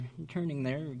turning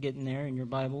there or getting there in your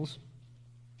Bibles.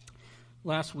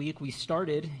 Last week we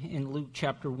started in Luke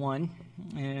chapter 1,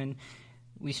 and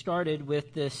we started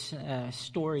with this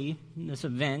story, this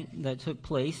event that took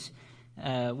place.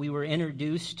 We were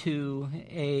introduced to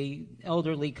a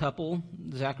elderly couple,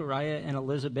 Zechariah and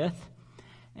Elizabeth,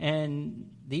 and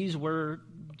these were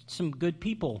some good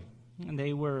people. And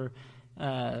they were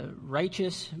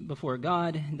righteous before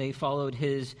God. They followed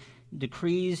His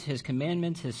decrees, His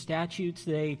commandments, His statutes.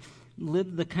 They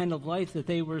lived the kind of life that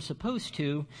they were supposed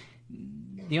to.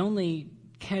 The only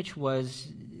catch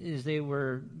is they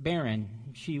were barren.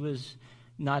 She was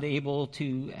not able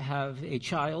to have a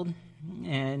child,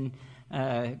 and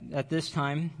at this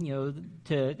time,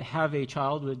 to have a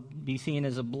child would be seen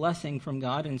as a blessing from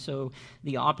God, and so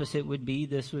the opposite would be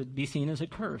this would be seen as a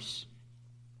curse.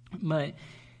 But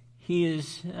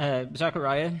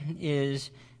Zechariah is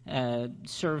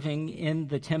serving in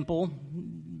the temple,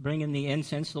 bringing the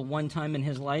incense. The one time in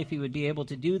his life he would be able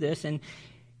to do this, and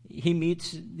he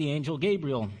meets the angel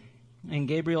Gabriel. And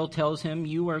Gabriel tells him,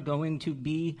 you are going to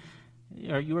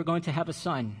have a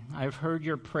son. I've heard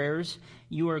your prayers.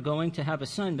 You are going to have a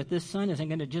son, but this son isn't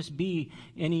going to just be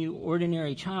any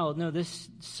ordinary child. No, this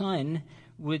son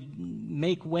would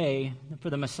make way for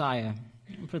the Messiah,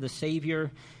 for the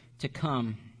Savior to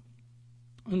come.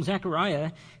 And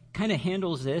Zechariah kind of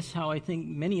handles this how I think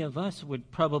many of us would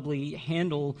probably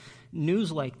handle news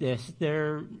like this.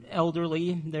 They're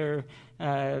elderly. Their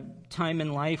time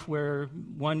in life where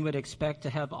one would expect to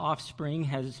have offspring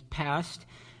has passed.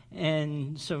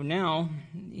 And so now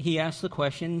he asks the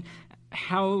question,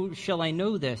 how shall I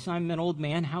know this? I'm an old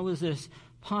man. How is this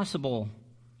possible?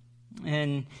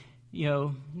 And,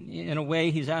 in a way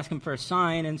he's asking for a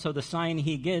sign. And so the sign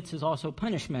he gets is also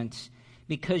punishment.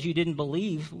 Because you didn't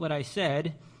believe what I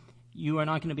said, you are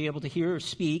not going to be able to hear or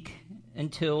speak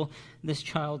until this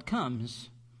child comes.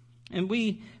 And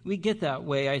we get that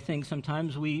way, I think,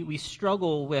 sometimes. We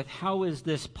struggle with how is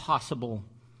this possible?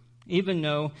 Even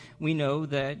though we know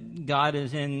that God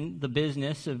is in the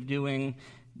business of doing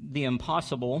the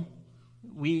impossible,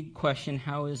 we question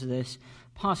how is this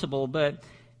possible? But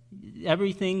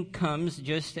everything comes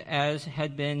just as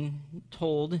had been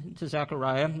told to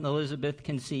Zechariah. Elizabeth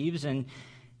conceives, and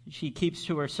she keeps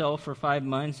to herself for 5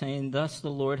 months, saying, thus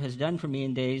the Lord has done for me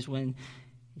in days when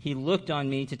He looked on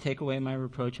me to take away my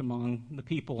reproach among the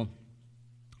people.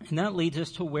 And that leads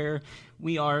us to where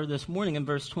we are this morning in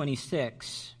verse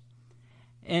 26.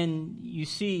 And you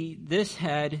see, this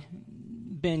had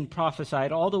been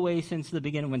prophesied all the way since the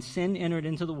beginning. When sin entered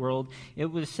into the world, it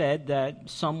was said that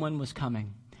someone was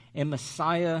coming. A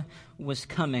Messiah was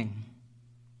coming.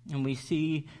 And we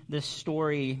see this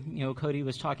story, Cody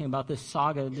was talking about this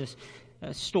saga, this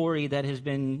story that has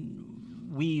been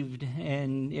weaved,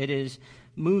 and it is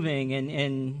moving,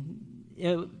 and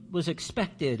it was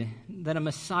expected that a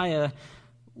Messiah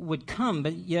would come.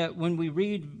 But yet when we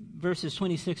read verses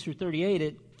 26 through 38,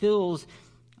 it feels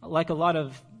like a lot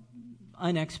of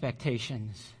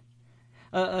unexpectations.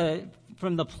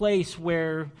 From the place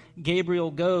where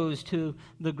Gabriel goes to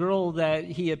the girl that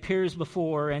he appears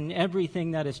before and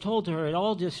everything that is told to her, it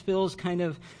all just feels kind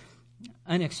of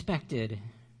unexpected.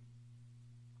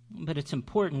 But it's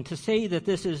important. To say that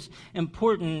this is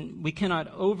important, we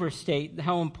cannot overstate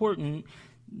how important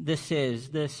this is,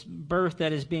 this birth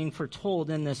that is being foretold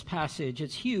in this passage.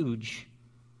 It's huge.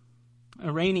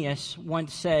 Irenaeus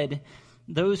once said,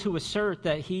 those who assert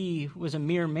that he was a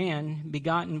mere man,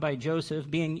 begotten by Joseph,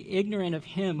 being ignorant of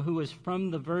him who was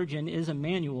from the Virgin is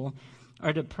Emmanuel,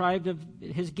 are deprived of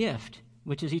his gift,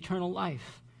 which is eternal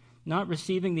life. Not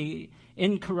receiving the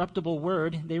incorruptible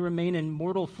word, they remain in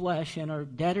mortal flesh and are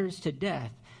debtors to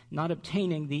death, not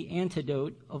obtaining the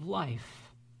antidote of life.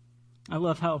 I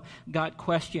love how God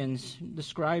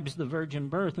describes the virgin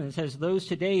birth, and it says, those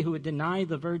today who would deny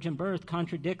the virgin birth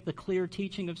contradict the clear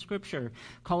teaching of Scripture,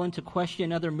 call into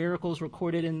question other miracles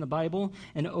recorded in the Bible,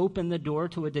 and open the door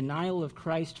to a denial of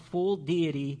Christ's full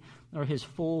deity or His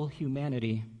full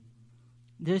humanity.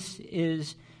 This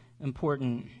is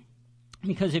important,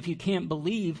 because if you can't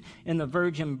believe in the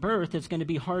virgin birth, it's going to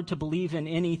be hard to believe in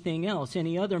anything else,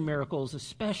 any other miracles,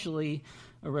 especially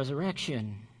a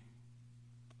resurrection.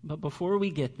 But before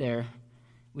we get there,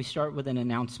 we start with an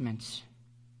announcement.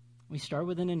 We start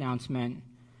with an announcement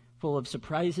full of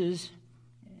surprises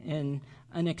and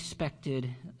unexpected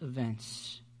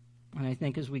events. And I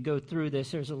think as we go through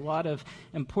this, there's a lot of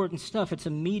important stuff. It's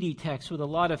a meaty text with a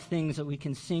lot of things that we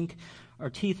can sink our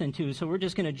teeth into. So we're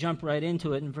just going to jump right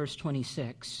into it in verse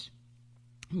 26.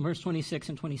 Verse 26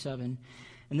 and 27.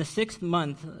 In the 6th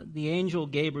month, the angel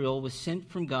Gabriel was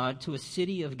sent from God to a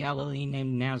city of Galilee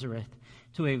named Nazareth,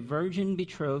 to a virgin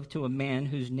betrothed to a man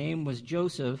whose name was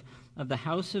Joseph of the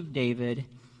house of David,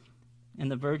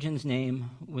 and the virgin's name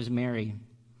was Mary.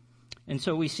 And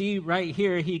so we see right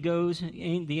here, he goes,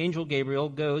 the angel Gabriel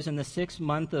goes in the 6th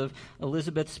month of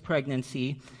Elizabeth's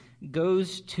pregnancy,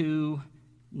 goes to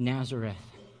Nazareth.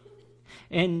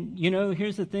 And,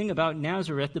 here's the thing about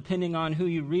Nazareth, depending on who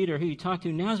you read or who you talk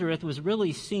to, Nazareth was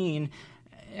really seen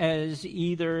as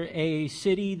either a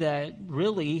city that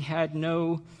really had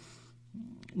no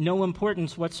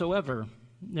importance whatsoever.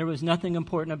 There was nothing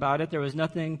important about it. There was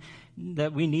nothing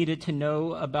that we needed to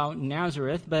know about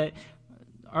Nazareth, but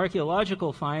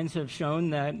archaeological finds have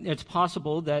shown that it's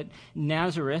possible that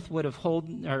Nazareth would have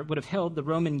held the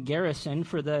Roman garrison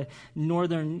for the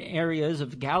northern areas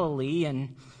of Galilee,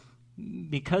 and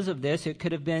because of this, it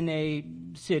could have been a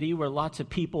city where lots of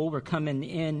people were coming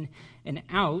in and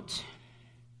out.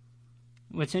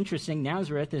 What's interesting,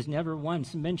 Nazareth is never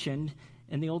once mentioned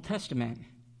in the Old Testament.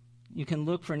 You can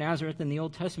look for Nazareth in the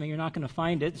Old Testament. You're not going to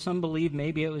find it. Some believe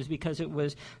maybe it was because it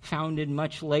was founded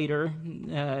much later,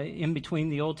 in between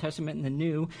the Old Testament and the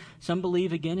New. Some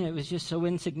believe, again, it was just so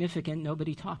insignificant,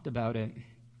 nobody talked about it.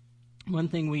 One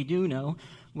thing we do know,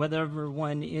 whatever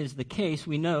one is the case,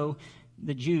 we know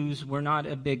the Jews were not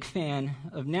a big fan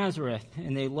of Nazareth,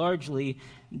 and they largely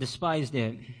despised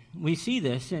it. We see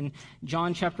this in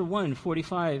John chapter 1,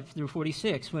 45 through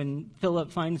 46, when Philip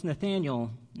finds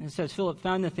Nathanael. It says, Philip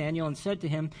found Nathanael and said to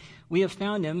him, "We have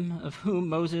found him of whom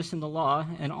Moses and the law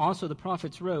and also the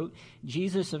prophets wrote,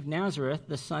 Jesus of Nazareth,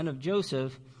 the son of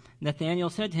Joseph." Nathanael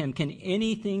said to him, "Can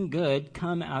anything good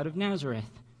come out of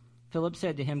Nazareth?" Philip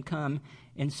said to him, "Come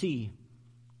and see."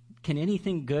 Can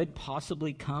anything good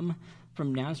possibly come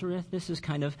from Nazareth? This is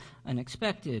kind of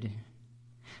unexpected.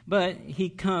 But he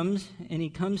comes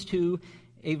to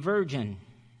a virgin.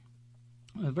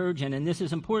 And this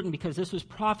is important because this was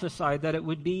prophesied that it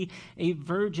would be a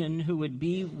virgin who would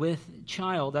be with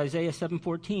child. Isaiah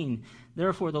 7:14.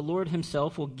 "Therefore the Lord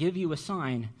himself will give you a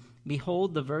sign.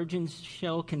 Behold, the virgin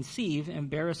shall conceive and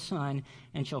bear a son,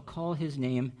 and shall call his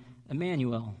name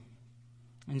Emmanuel."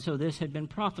 And so this had been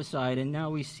prophesied, and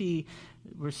now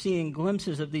we're seeing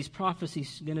glimpses of these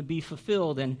prophecies going to be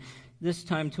fulfilled, and this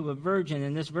time to a virgin,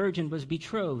 and this virgin was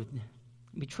betrothed.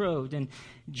 In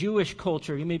Jewish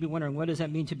culture, you may be wondering, what does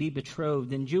that mean to be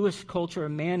betrothed? In Jewish culture, a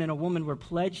man and a woman were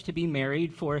pledged to be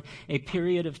married for a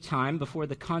period of time before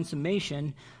the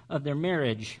consummation of their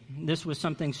marriage. This was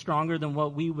something stronger than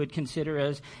what we would consider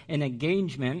as an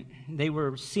engagement. They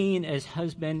were seen as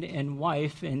husband and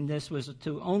wife, and this was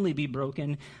to only be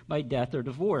broken by death or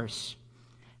divorce.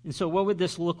 And so what would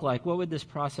this look like? What would this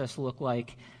process look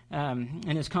like?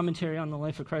 In his commentary on the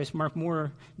life of Christ, Mark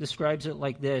Moore describes it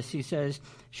like this. He says,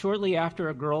 "Shortly after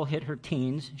a girl hit her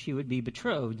teens, she would be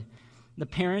betrothed. The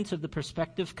parents of the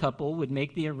prospective couple would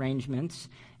make the arrangements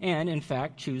and, in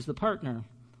fact, choose the partner.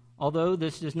 Although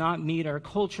this does not meet our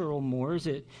cultural mores,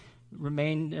 at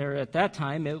that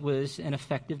time, it was an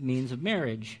effective means of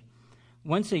marriage.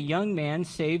 Once a young man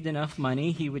saved enough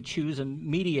money, he would choose a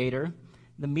mediator.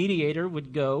 The mediator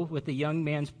would go with the young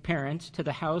man's parents to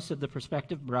the house of the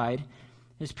prospective bride.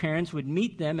 His parents would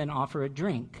meet them and offer a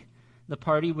drink. The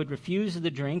party would refuse the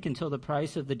drink until the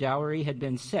price of the dowry had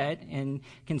been set and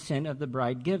consent of the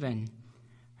bride given.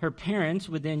 Her parents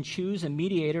would then choose a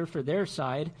mediator for their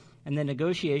side, and the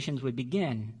negotiations would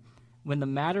begin. When the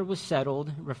matter was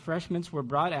settled, refreshments were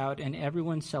brought out, and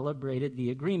everyone celebrated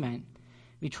the agreement.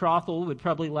 Betrothal would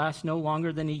probably last no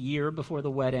longer than a year before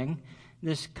the wedding.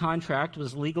 This contract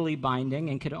was legally binding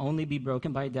and could only be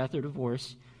broken by death or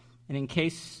divorce. And in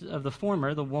case of the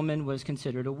former, the woman was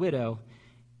considered a widow.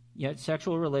 Yet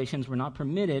sexual relations were not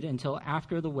permitted until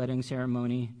after the wedding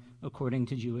ceremony, according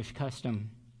to Jewish custom."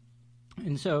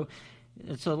 And so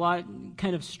it's a lot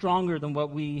kind of stronger than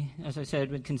what we, as I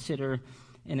said, would consider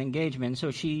an engagement.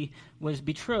 So she was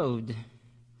betrothed.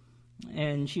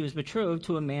 And she was betrothed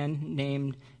to a man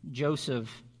named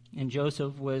Joseph. And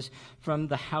Joseph was from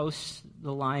the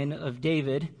line of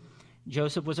David.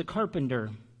 Joseph was a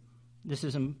carpenter. This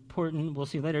is important, we'll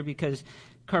see later, because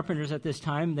carpenters at this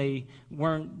time, they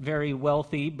weren't very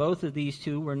wealthy. Both of these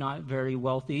two were not very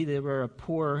wealthy. They were a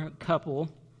poor couple.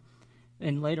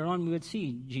 And later on, we would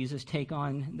see Jesus take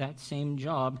on that same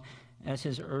job as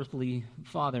his earthly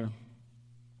father.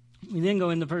 We then go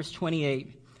into verse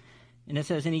 28, and it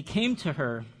says, "And he came to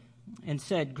her and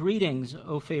said, 'Greetings,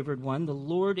 O favored one, the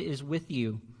Lord is with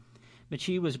you.' But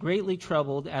she was greatly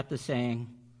troubled at the saying,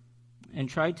 and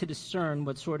tried to discern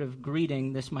what sort of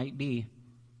greeting this might be.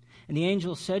 And the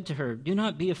angel said to her, 'Do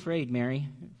not be afraid, Mary,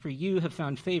 for you have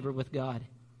found favor with God.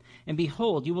 And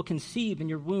behold, you will conceive in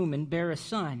your womb and bear a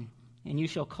son, and you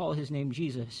shall call his name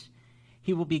Jesus.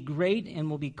 He will be great and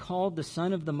will be called the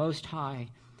Son of the Most High.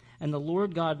 And the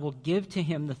Lord God will give to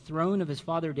him the throne of his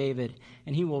father David,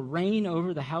 and he will reign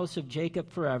over the house of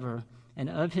Jacob forever, and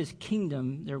of his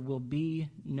kingdom there will be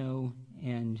no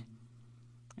end.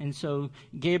 And so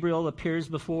Gabriel appears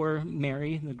before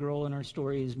Mary. The girl in our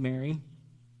story is Mary.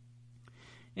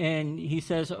 And he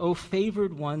says, "O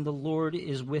favored one, the Lord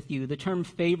is with you." The term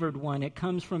favored one, it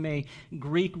comes from a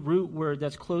Greek root word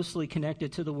that's closely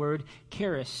connected to the word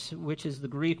charis, which is the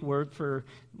Greek word for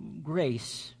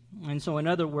grace. And so in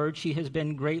other words, she has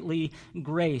been greatly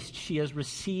graced. She has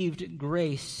received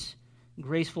grace,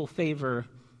 graceful favor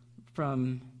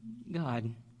from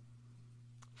God.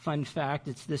 Fun fact,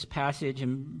 it's this passage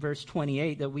in verse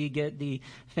 28 that we get the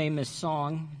famous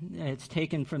song. It's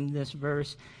taken from this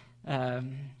verse,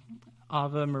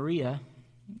 Ave Maria.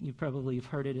 You probably have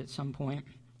heard it at some point.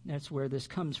 That's where this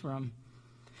comes from.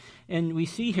 And we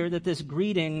see here that this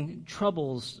greeting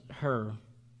troubles her.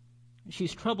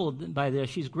 She's troubled by this.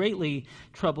 She's greatly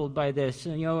troubled by this.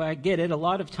 And, I get it. A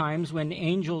lot of times when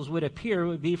angels would appear, it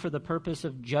would be for the purpose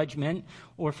of judgment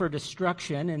or for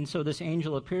destruction. And so this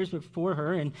angel appears before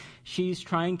her, and she's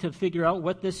trying to figure out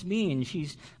what this means.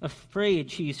 She's afraid.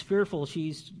 She's fearful.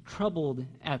 She's troubled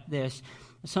at this.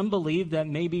 Some believe that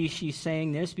maybe she's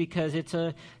saying this because it's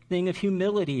a thing of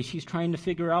humility. She's trying to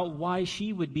figure out why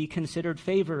she would be considered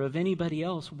favored of anybody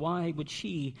else. Why would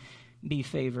she be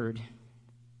favored?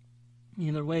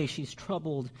 Either way, she's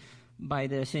troubled by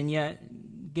this, and yet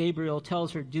Gabriel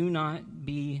tells her, do not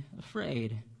be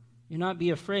afraid. Do not be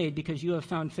afraid, because you have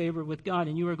found favor with God,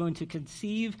 and you are going to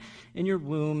conceive in your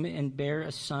womb and bear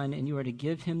a son, and you are to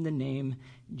give him the name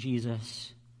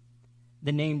Jesus.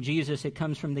 The name Jesus, it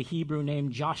comes from the Hebrew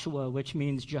name Joshua, which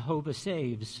means Jehovah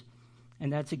saves.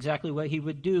 And that's exactly what he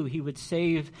would do. He would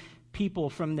save people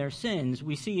from their sins.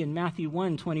 We see in Matthew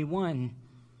 1:21,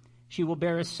 she will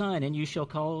bear a son, and you shall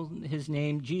call his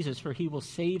name Jesus, for he will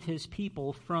save his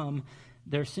people from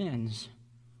their sins.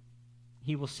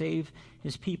 He will save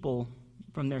his people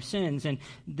from their sins. And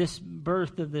this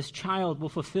birth of this child will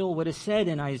fulfill what is said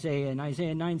in Isaiah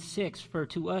 9:6, for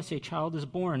to us a child is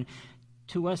born,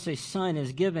 to us a son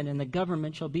is given, and the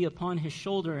government shall be upon his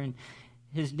shoulder, and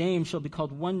his name shall be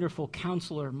called Wonderful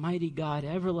Counselor, Mighty God,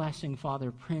 Everlasting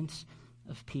Father, Prince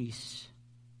of Peace.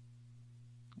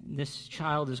 This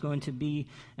child is going to be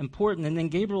important. And then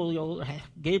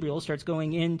Gabriel starts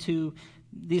going into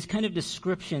these kind of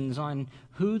descriptions on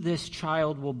who this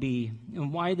child will be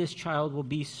and why this child will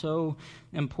be so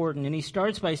important. And he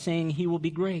starts by saying he will be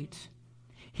great.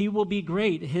 He will be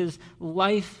great. His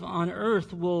life on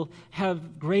earth will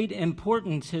have great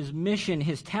importance. His mission,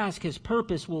 his task, his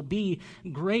purpose will be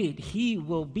great. He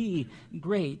will be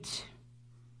great.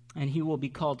 And he will be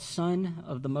called Son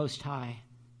of the Most High.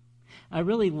 I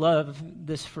really love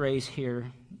this phrase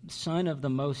here, Son of the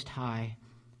Most High.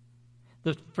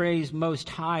 The phrase Most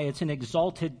High, it's an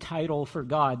exalted title for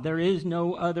God. There is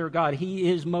no other God. He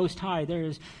is Most High. There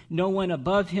is no one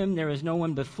above him. There is no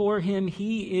one before him.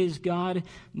 He is God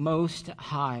Most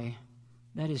High.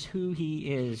 That is who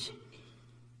he is.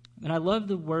 And I love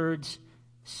the words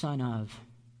Son of.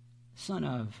 Son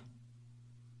of.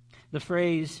 The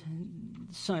phrase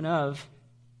Son of,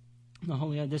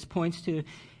 this points to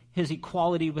his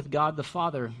equality with God the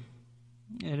Father.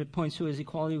 And it points to his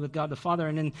equality with God the Father.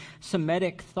 And in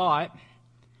Semitic thought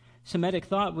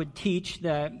would teach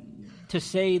that to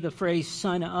say the phrase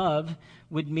son of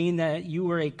would mean that you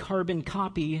were a carbon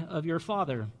copy of your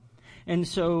father. And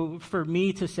so for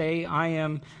me to say I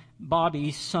am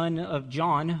Bobby, son of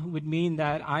John, would mean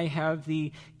that I have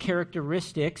the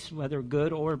characteristics, whether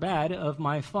good or bad, of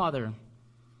my father.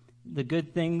 The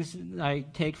good things I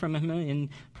take from him, and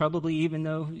probably even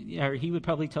though, or he would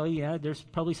probably tell you, there's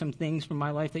probably some things from my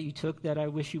life that you took that I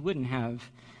wish you wouldn't have.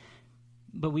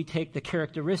 But we take the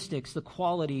characteristics, the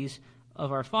qualities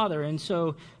of our Father. And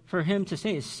so for him to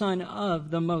say Son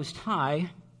of the Most High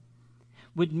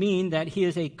would mean that he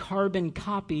is a carbon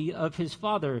copy of his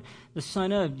Father. The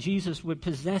Son of Jesus would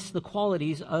possess the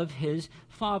qualities of his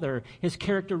Father, his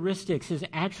characteristics, his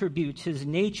attributes, his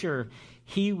nature.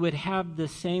 He would have the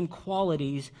same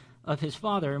qualities of his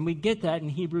Father. And we get that in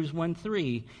Hebrews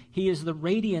 1:3. He is the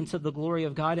radiance of the glory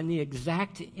of God and the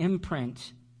exact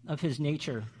imprint of his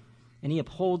nature. And he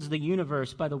upholds the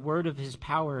universe by the word of his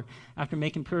power. After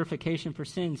making purification for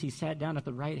sins, he sat down at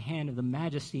the right hand of the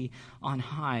Majesty on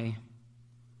high.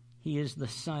 He is the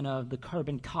Son of, the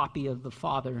carbon copy of the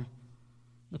Father.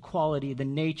 The quality, the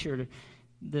nature,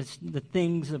 the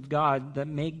things of God that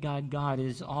make God God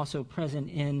is also present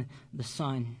in the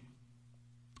Son.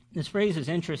 This phrase is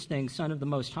interesting, Son of the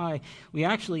Most High. We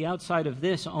actually, outside of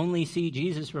this, only see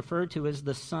Jesus referred to as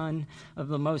the Son of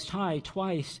the Most High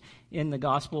twice in the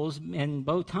Gospels, and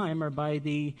both times are by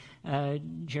the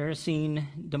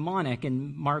Gerasene demonic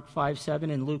in Mark 5:7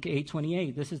 and Luke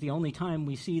 8:28. This is the only time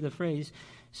we see the phrase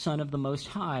Son of the Most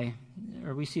High,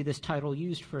 or we see this title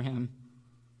used for him.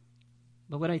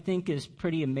 But what I think is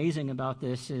pretty amazing about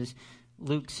this is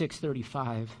Luke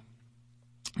 6:35.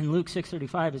 In Luke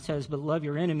 6:35 it says, "But love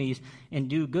your enemies and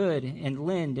do good and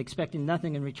lend, expecting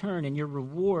nothing in return, and your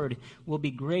reward will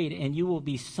be great, and you will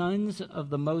be sons of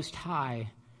the Most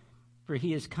High, for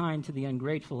he is kind to the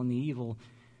ungrateful and the evil."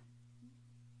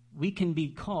 We can be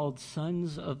called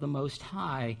sons of the Most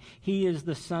High. He is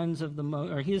the Son of the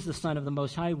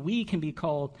Most High. We can be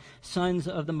called sons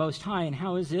of the Most High. And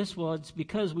how is this? Well, it's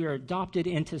because we are adopted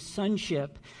into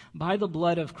sonship by the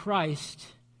blood of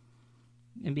Christ.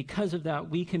 And because of that,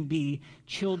 we can be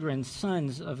children,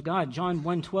 sons of God. John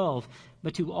 1:12,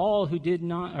 "But to all who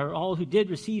did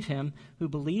receive him, who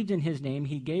believed in his name,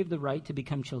 he gave the right to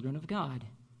become children of God."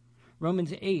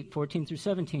 Romans 8:14 through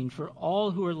 17, "For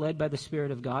all who are led by the Spirit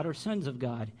of God are sons of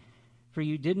God. For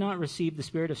you did not receive the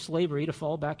spirit of slavery to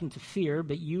fall back into fear,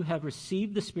 but you have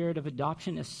received the spirit of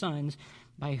adoption as sons,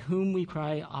 by whom we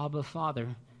cry, Abba,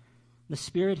 Father. The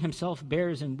Spirit himself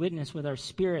bears in witness with our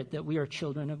spirit that we are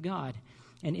children of God.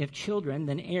 And if children,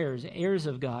 then heirs, heirs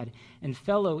of God, and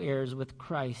fellow heirs with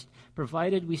Christ,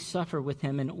 provided we suffer with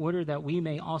him in order that we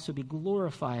may also be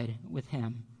glorified with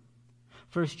him."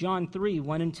 1 John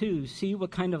 3:1 and 2, "See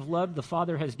what kind of love the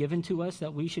Father has given to us,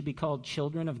 that we should be called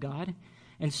children of God.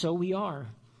 And so we are.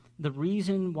 The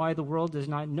reason why the world does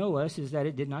not know us is that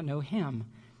it did not know him.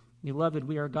 Beloved,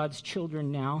 we are God's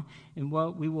children now, and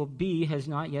what we will be has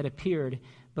not yet appeared.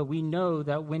 But we know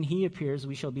that when he appears,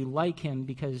 we shall be like him,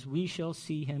 because we shall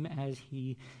see him as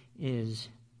he is."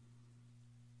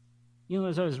 You know,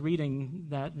 as I was reading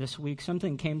that this week,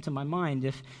 something came to my mind.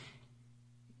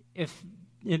 If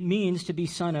it means to be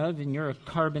son of, and you're a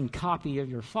carbon copy of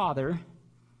your father,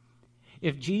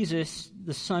 if Jesus,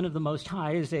 the Son of the Most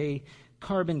High, is a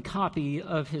carbon copy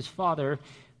of his Father,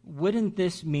 wouldn't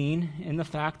this mean, in the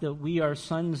fact that we are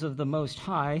sons of the Most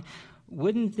High,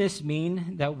 wouldn't this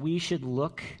mean that we should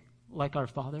look like our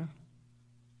Father?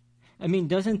 I mean,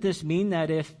 doesn't this mean that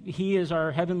if he is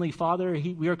our heavenly Father,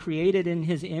 we are created in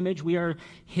his image, we are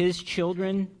his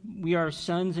children, we are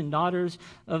sons and daughters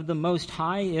of the Most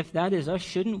High? If that is us,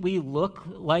 shouldn't we look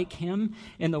like him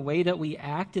in the way that we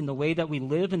act, in the way that we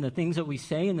live, in the things that we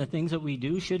say, and the things that we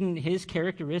do? Shouldn't his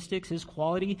characteristics, his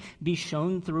quality be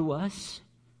shown through us?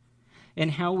 And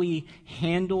how we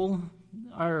handle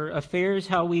our affairs,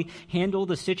 how we handle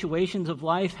the situations of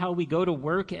life, how we go to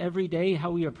work every day,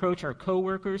 how we approach our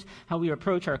coworkers, how we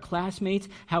approach our classmates,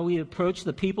 how we approach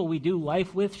the people we do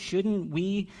life with. Shouldn't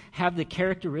we have the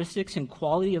characteristics and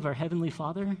quality of our Heavenly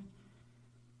Father?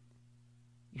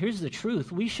 Here's the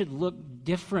truth. We should look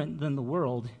different than the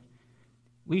world.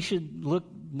 We should look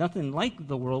nothing like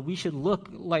the world. We should look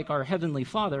like our Heavenly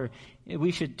Father.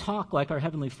 We should talk like our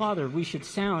Heavenly Father. We should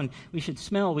sound, we should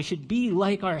smell, we should be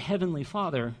like our Heavenly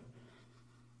Father.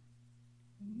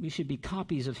 We should be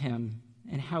copies of him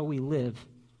in how we live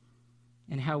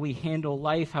and how we handle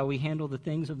life, how we handle the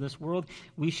things of this world.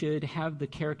 We should have the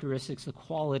characteristics, the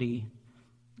quality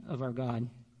of our God.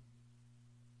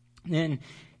 Then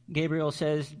Gabriel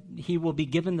says he will be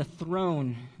given the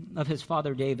throne of his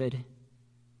father David.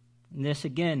 And this,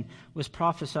 again, was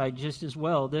prophesied just as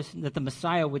well, that the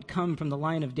Messiah would come from the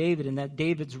line of David and that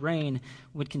David's reign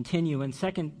would continue. In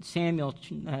 2 Samuel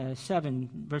 7,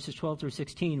 verses 12 through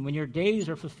 16, "When your days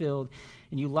are fulfilled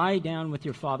and you lie down with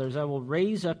your fathers, I will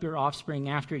raise up your offspring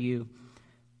after you,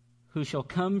 who shall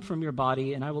come from your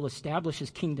body, and I will establish his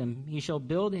kingdom. He shall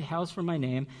build a house for my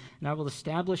name, and I will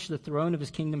establish the throne of his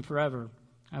kingdom forever.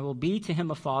 I will be to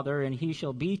him a father, and he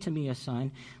shall be to me a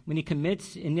son. When he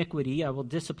commits iniquity, I will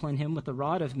discipline him with the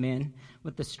rod of men,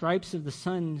 with the stripes of the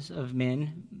sons of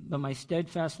men. But my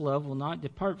steadfast love will not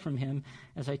depart from him,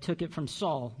 as I took it from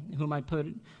Saul, whom I put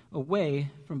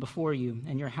away from before you.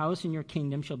 And your house and your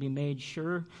kingdom shall be made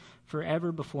sure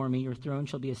forever before me. Your throne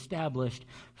shall be established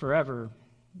forever."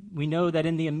 We know that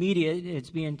in the immediate, it's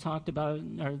being talked about,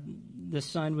 the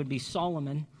son would be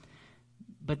Solomon.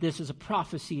 But this is a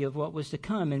prophecy of what was to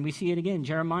come. And we see it again,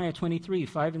 Jeremiah 23,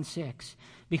 5 and 6.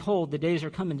 "Behold, the days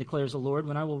are coming, declares the Lord,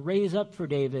 when I will raise up for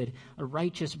David a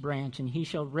righteous branch, and he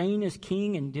shall reign as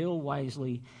king and deal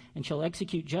wisely, and shall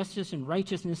execute justice and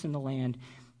righteousness in the land.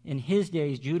 In his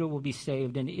days Judah will be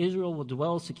saved, and Israel will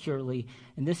dwell securely.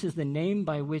 And this is the name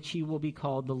by which he will be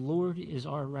called, the Lord is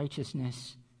our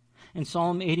righteousness." In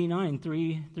Psalm 89,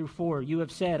 3 through 4, you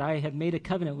have said, I have made a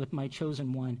covenant with my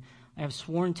chosen one. I have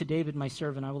sworn to David my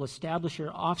servant, I will establish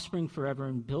your offspring forever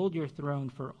and build your throne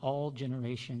for all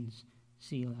generations.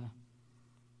 Selah.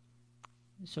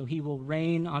 So he will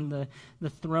reign on the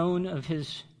throne of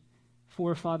his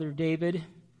forefather David.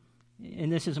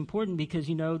 And this is important because,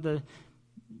 the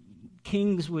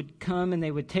kings would come and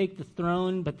they would take the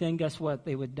throne, but then guess what?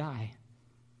 They would die.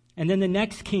 And then the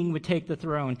next king would take the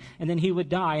throne, and then he would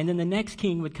die. And then the next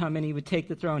king would come and he would take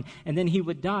the throne, and then he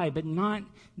would die, but not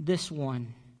this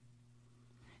one.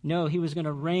 No, he was going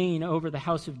to reign over the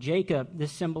house of Jacob.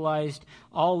 This symbolized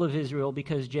all of Israel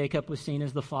because Jacob was seen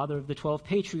as the father of the 12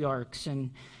 patriarchs, and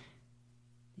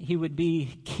he would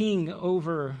be king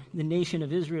over the nation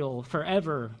of Israel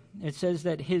forever. It says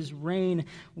that his reign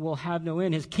will have no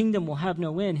end. His kingdom will have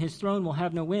no end. His throne will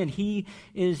have no end. He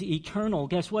is eternal.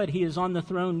 Guess what? He is on the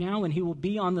throne now, and he will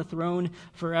be on the throne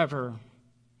forever.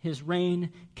 His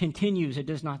reign continues. It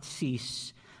does not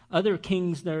cease. Other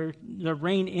kings, their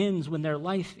reign ends when their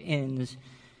life ends.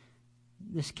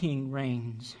 This king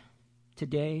reigns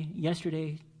today,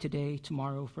 yesterday, today,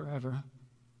 tomorrow, forever.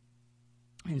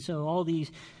 And so all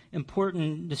these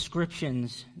important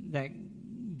descriptions that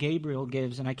Gabriel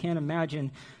gives, and I can't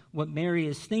imagine what Mary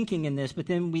is thinking in this, but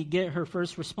then we get her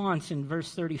first response in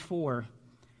verse 34.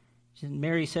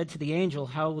 Mary said to the angel,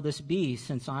 how will this be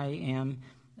since I am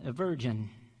a virgin?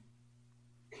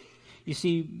 You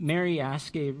see, Mary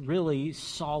asked a really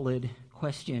solid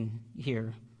question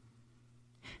here.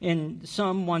 And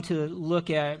some want to look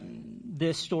at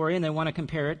this story and they want to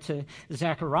compare it to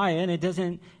Zechariah,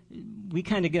 and we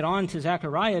kind of get on to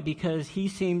Zechariah because he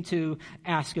seemed to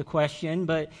ask a question,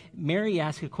 but Mary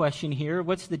asked a question here.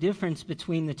 What's the difference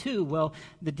between the two? Well,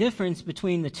 the difference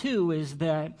between the two is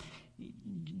that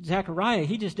Zechariah,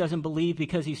 he just doesn't believe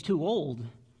because he's too old.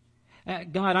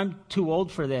 God, I'm too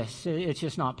old for this. It's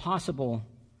just not possible.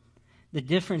 The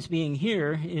difference being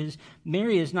here is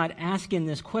Mary is not asking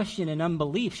this question in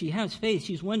unbelief. She has faith.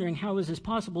 She's wondering, how is this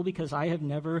possible? Because I have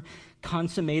never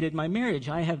consummated my marriage.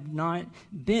 I have not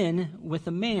been with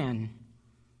a man.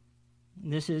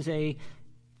 This is a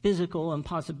physical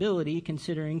impossibility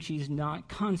considering she's not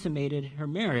consummated her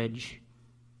marriage.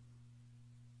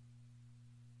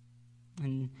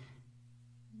 And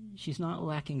she's not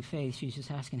lacking faith. She's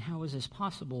just asking, how is this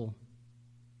possible?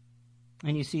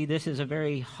 And you see, this is a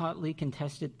very hotly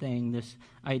contested thing, this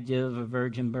idea of a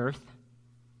virgin birth.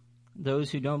 Those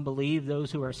who don't believe,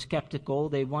 those who are skeptical,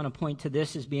 they want to point to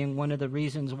this as being one of the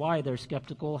reasons why they're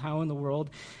skeptical. How in the world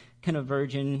can a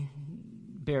virgin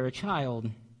bear a child?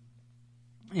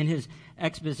 In his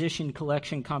exposition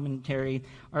collection commentary,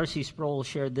 R.C. Sproul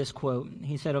shared this quote.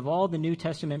 He said, of all the New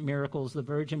Testament miracles, the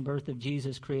virgin birth of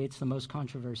Jesus creates the most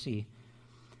controversy.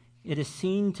 It is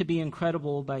seen to be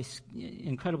incredible by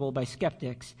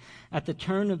skeptics. At the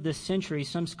turn of this century,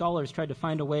 some scholars tried to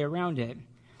find a way around it.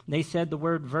 They said the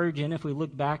word virgin, if we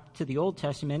look back to the Old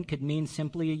Testament, could mean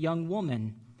simply a young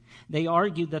woman. They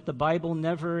argued that the Bible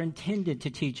never intended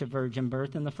to teach a virgin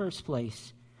birth in the first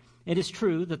place. It is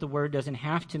true that the word doesn't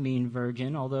have to mean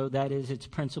virgin, although that is its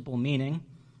principal meaning.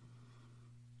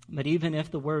 But even if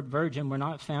the word virgin were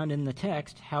not found in the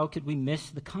text, how could we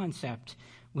miss the concept?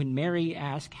 When Mary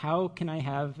asked, how can I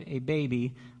have a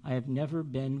baby? I have never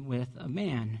been with a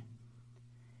man.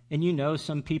 And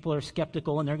some people are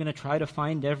skeptical and they're going to try to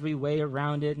find every way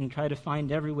around it and try to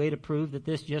find every way to prove that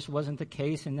this just wasn't the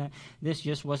case and that this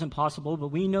just wasn't possible. But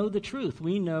we know the truth.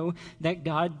 We know that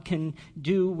God can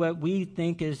do what we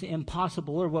think is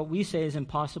impossible or what we say is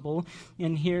impossible.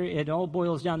 And here it all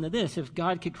boils down to this. If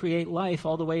God could create life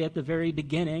all the way at the very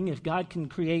beginning, if God can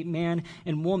create man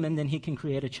and woman, then he can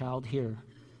create a child here.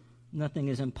 Nothing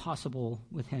is impossible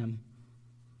with him.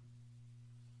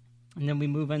 And then we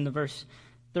move into verse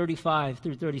 35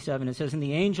 through 37. It says, and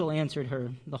the angel answered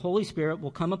her, the Holy Spirit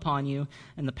will come upon you,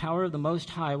 and the power of the Most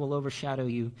High will overshadow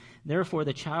you. Therefore,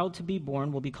 the child to be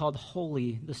born will be called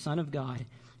Holy, the Son of God.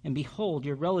 And behold,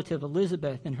 your relative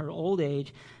Elizabeth, in her old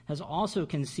age, has also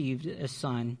conceived a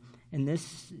son. And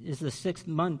this is the 6th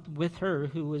month with her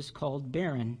who was called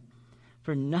barren.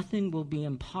 For nothing will be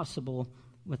impossible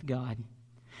with God.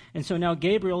 And so now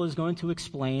Gabriel is going to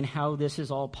explain how this is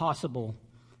all possible.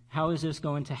 How is this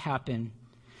going to happen?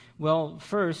 Well,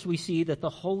 first we see that the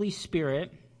Holy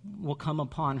Spirit will come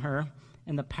upon her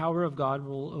and the power of God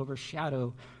will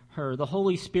overshadow her. The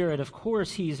Holy Spirit, of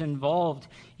course, he's involved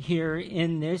here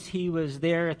in this. He was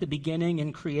there at the beginning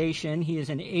in creation. He is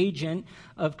an agent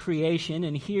of creation,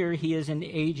 and here he is an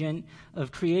agent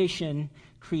of creation,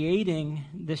 creating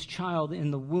this child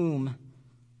in the womb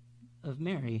of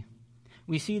Mary.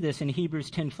 We see this in Hebrews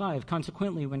 10:5.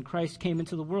 Consequently, when Christ came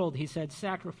into the world, he said,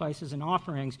 sacrifices and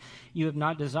offerings you have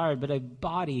not desired, but a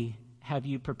body have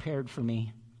you prepared for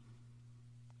me.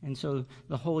 And so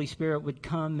the Holy Spirit would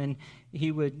come and he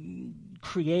would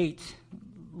create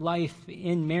life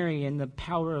in Mary, and the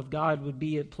power of God would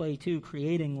be at play too,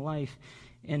 creating life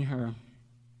in her.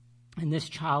 And this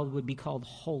child would be called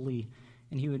holy,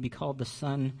 and he would be called the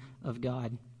Son of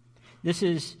God. This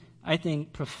is, I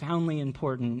think, profoundly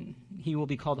important. He will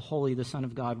be called holy, the Son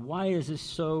of God. Why is this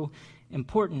so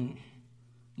important?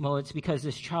 Well, it's because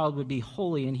this child would be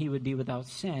holy and he would be without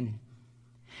sin.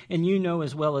 And you know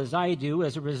as well as I do,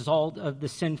 as a result of the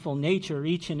sinful nature,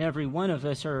 each and every one of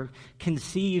us are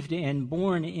conceived and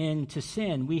born into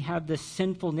sin. We have this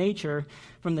sinful nature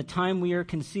from the time we are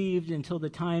conceived until the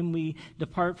time we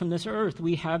depart from this earth.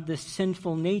 We have this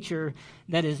sinful nature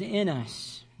that is in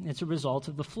us. It's a result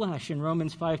of the flesh. In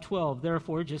Romans 5:12,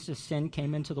 therefore, just as sin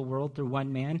came into the world through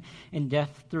one man, and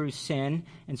death through sin,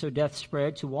 and so death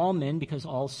spread to all men because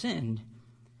all sinned.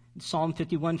 Psalm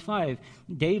 51:5,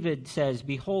 David says,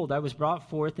 behold, I was brought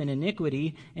forth in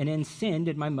iniquity, and in sin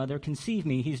did my mother conceive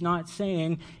me. He's not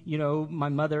saying, my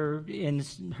mother in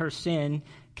her sin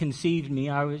conceived me.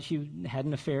 She had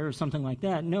an affair or something like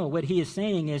that. No, what he is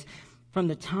saying is, from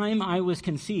the time I was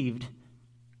conceived,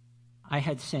 I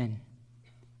had sin.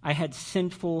 I had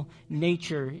sinful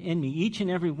nature in me. Each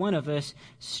and every one of us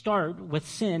start with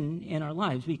sin in our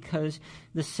lives because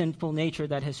the sinful nature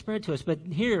that has spread to us. But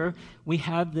here we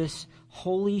have this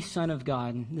holy Son of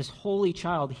God, this holy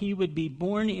child. He would be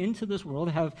born into this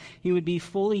world. He would be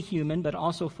fully human, but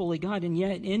also fully God. And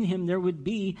yet in him there would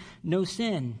be no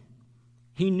sin.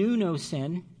 He knew no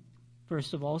sin.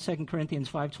 First of all, 2 Corinthians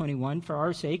 5:21, for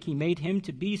our sake he made him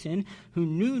to be sin who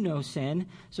knew no sin,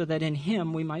 so that in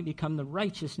him we might become the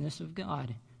righteousness of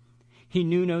God. He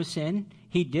knew no sin.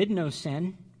 He did no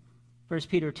sin. 1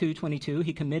 Peter 2:22,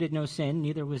 he committed no sin,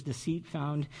 neither was deceit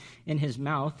found in his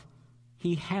mouth.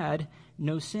 He had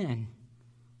no sin.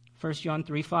 1 John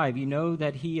 3:5, you know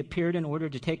that he appeared in order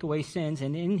to take away sins,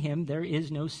 and in him there is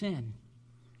no sin.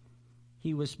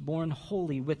 He was born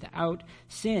holy, without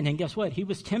sin. And guess what? He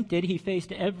was tempted. He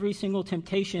faced every single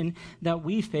temptation that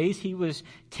we face. He was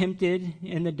tempted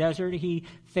in the desert. He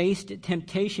faced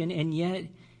temptation, and yet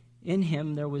in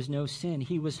him there was no sin.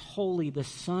 He was holy, the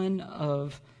Son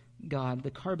of God, the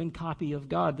carbon copy of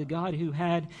God, the God who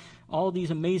had all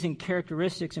these amazing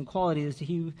characteristics and qualities.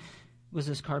 He was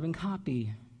this carbon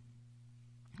copy.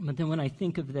 But then when I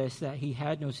think of this, that he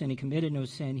had no sin, he committed no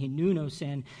sin, he knew no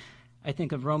sin, I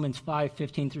think of Romans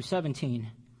 5:15 through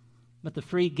 17. But the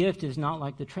free gift is not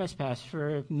like the trespass. For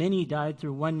if many died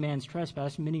through one man's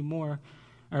trespass,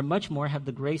 much more have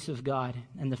the grace of God.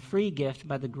 And the free gift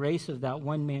by the grace of that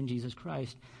one man, Jesus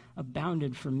Christ,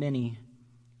 abounded for many.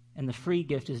 And the free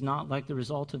gift is not like the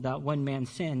result of that one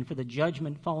man's sin. For the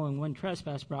judgment following one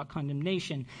trespass brought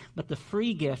condemnation, but the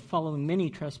free gift following many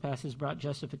trespasses brought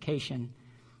justification.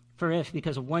 For if,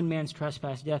 because of one man's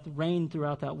trespass, death reigned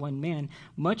throughout that one man,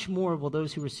 much more will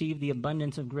those who receive the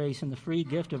abundance of grace and the free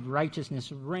gift of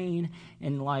righteousness reign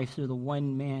in life through the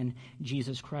one man,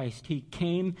 Jesus Christ. He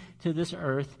came to this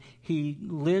earth. He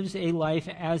lives a life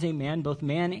as a man, both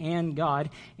man and God,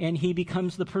 and he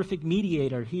becomes the perfect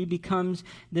mediator. He becomes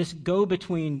this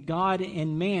go-between God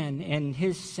and man, and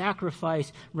his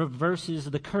sacrifice reverses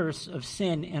the curse of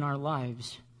sin in our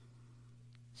lives.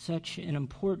 Such an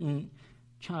important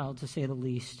child, to say the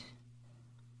least.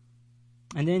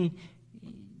 And then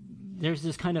there's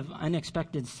this kind of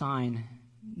unexpected sign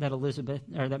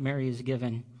that Mary is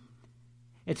given.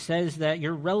 It says that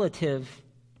your relative,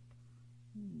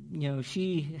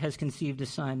 she has conceived a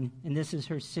son, and this is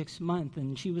her 6th month,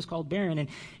 and she was called barren. And,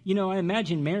 I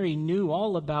imagine Mary knew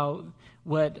all about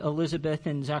what Elizabeth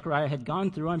and Zechariah had gone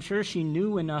through. I'm sure she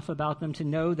knew enough about them to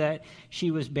know that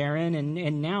she was barren.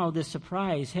 And now this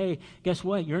surprise, hey, guess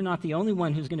what? You're not the only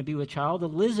one who's going to be with child.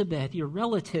 Elizabeth, your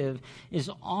relative, is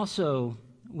also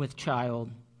with child.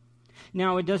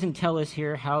 Now, it doesn't tell us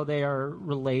here how they are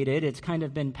related. It's kind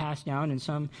of been passed down, and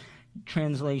some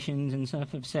translations and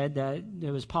stuff have said that it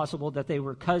was possible that they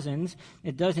were cousins.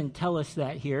 It doesn't tell us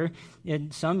that here.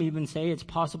 And some even say it's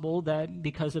possible that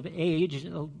because of age,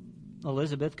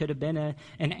 Elizabeth could have been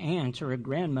an aunt or a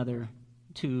grandmother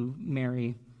to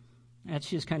Mary. That's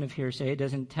just kind of hearsay. It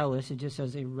doesn't tell us. It just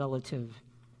says a relative.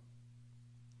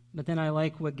 But then I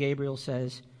like what Gabriel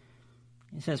says.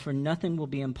 It says, for nothing will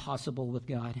be impossible with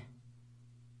God.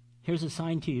 Here's a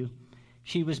sign to you.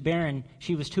 She was barren.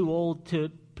 She was too old to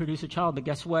produce a child. But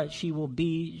guess what? She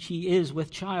is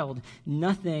with child.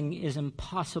 Nothing is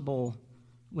impossible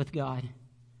with God.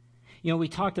 You know, we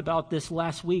talked about this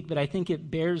last week, but I think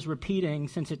it bears repeating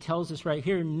since it tells us right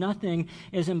here, nothing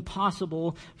is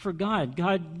impossible for God.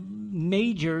 God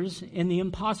majors in the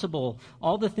impossible.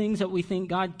 All the things that we think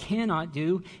God cannot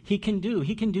do, he can do.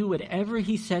 He can do whatever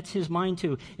he sets his mind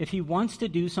to. If he wants to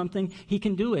do something, he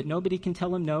can do it. Nobody can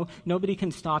tell him no. Nobody can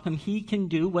stop him. He can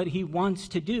do what he wants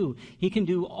to do. He can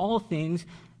do all things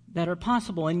that are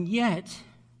possible. And yet,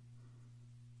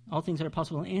 all things that are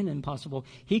possible and impossible.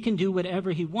 He can do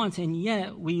whatever he wants, and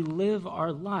yet we live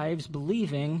our lives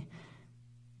believing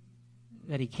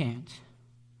that he can't,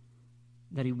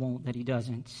 that he won't, that he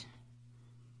doesn't.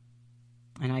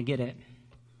 And I get it.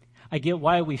 I get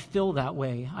why we feel that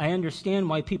way. I understand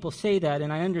why people say that,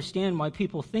 and I understand why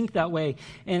people think that way.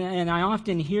 And I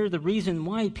often hear the reason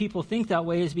why people think that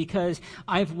way is because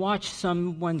I've watched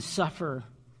someone suffer.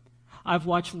 I've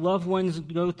watched loved ones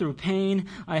go through pain.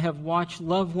 I have watched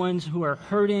loved ones who are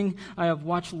hurting. I have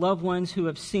watched loved ones who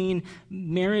have seen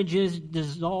marriages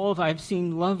dissolve. I've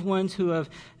seen loved ones who have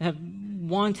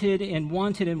wanted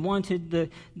the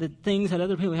things that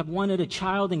other people have wanted, a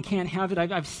child and can't have it.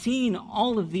 I've seen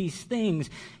all of these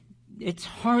things. It's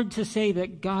hard to say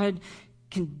that God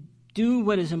can do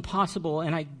what is impossible,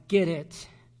 and I get it.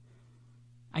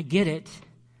 I get it.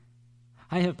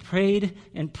 I have prayed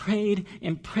and prayed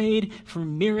and prayed for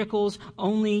miracles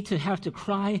only to have to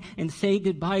cry and say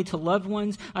goodbye to loved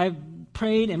ones. I've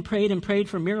prayed and prayed and prayed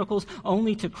for miracles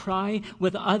only to cry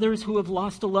with others who have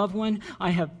lost a loved one.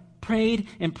 I have prayed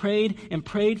and prayed and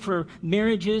prayed for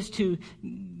marriages to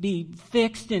be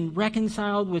fixed and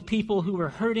reconciled with people who are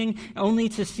hurting only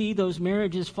to see those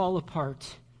marriages fall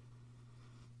apart.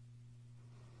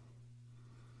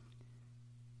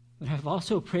 But I've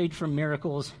also prayed for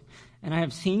miracles, and I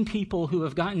have seen people who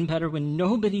have gotten better when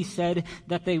nobody said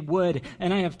that they would.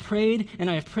 And I have prayed,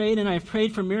 and I have prayed, and I have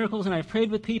prayed for miracles, and I've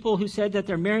prayed with people who said that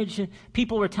their marriage,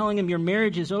 people were telling them, your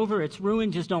marriage is over, it's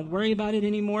ruined, just don't worry about it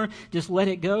anymore, just let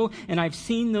it go. And I've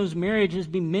seen those marriages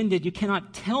be mended. You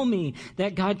cannot tell me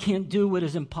that God can't do what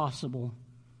is impossible.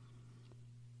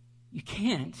 You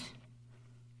can't.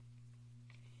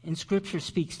 And Scripture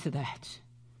speaks to that.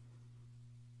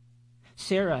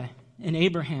 Sarah and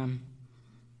Abraham,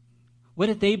 what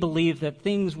if they believed that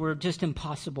things were just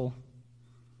impossible?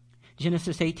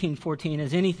 Genesis 18:14,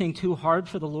 is anything too hard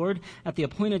for the Lord? At the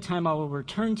appointed time I will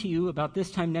return to you about this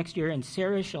time next year, and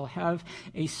Sarah shall have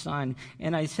a son.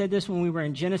 And I said this when we were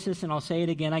in Genesis, and I'll say it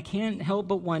again. I can't help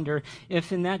but wonder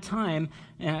if in that time,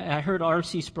 and I heard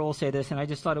R.C. Sproul say this, and I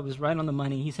just thought it was right on the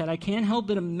money. He said, I can't help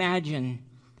but imagine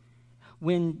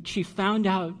when she found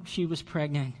out she was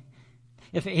pregnant,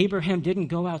 if Abraham didn't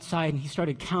go outside and he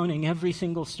started counting every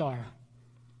single star.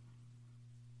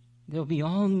 They'll be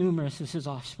all numerous as his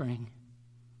offspring.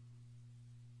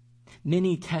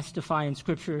 Many testify in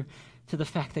Scripture to the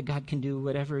fact that God can do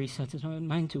whatever he sets his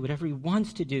mind to, whatever he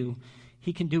wants to do.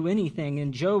 He can do anything.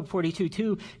 In Job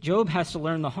 42:2, Job has to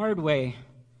learn the hard way.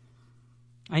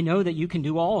 I know that you can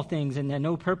do all things and that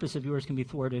no purpose of yours can be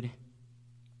thwarted.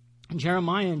 In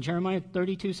Jeremiah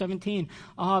 32:17,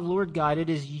 Lord God, it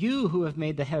is you who have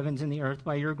made the heavens and the earth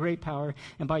by your great power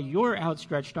and by your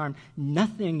outstretched arm.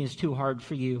 Nothing is too hard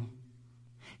for you.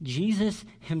 Jesus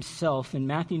himself in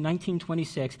Matthew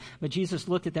 19:26, but Jesus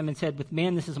looked at them and said, with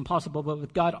man this is impossible, but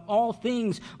with God all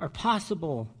things are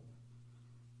possible.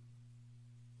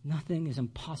 Nothing is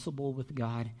impossible with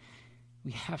God.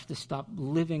 We have to stop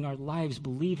living our lives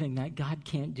believing that God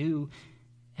can't do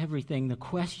everything. The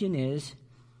question is,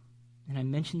 and I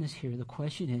mentioned this here, the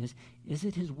question is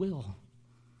it his will?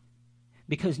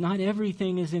 Because not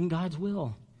everything is in God's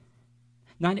will.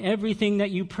 Not everything that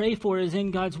you pray for is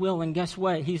in God's will. And guess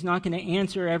what? He's not going to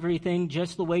answer everything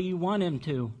just the way you want him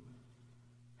to.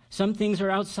 Some things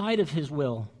are outside of his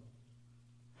will.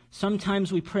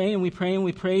 Sometimes we pray and we pray and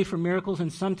we pray for miracles,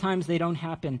 and sometimes they don't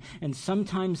happen, and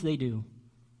sometimes they do.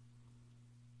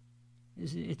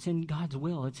 It's in God's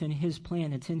will. It's in his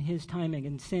plan. It's in his timing.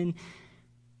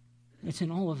 It's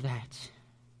in all of that.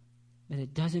 But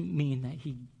it doesn't mean that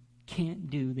he can't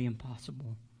do the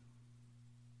impossible.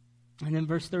 And then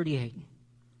verse 38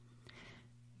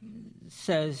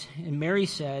 says, and Mary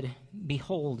said,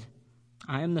 behold,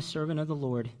 I am the servant of the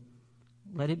Lord.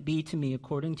 Let it be to me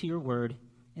according to your word.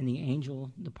 And the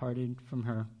angel departed from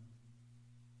her.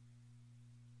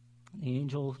 The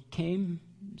angel came,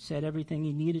 said everything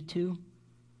he needed to.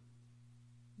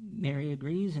 Mary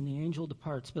agrees, and the angel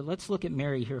departs. But let's look at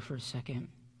Mary here for a second.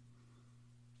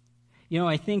 You know,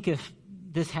 I think if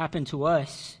this happened to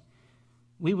us,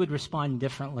 we would respond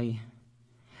differently.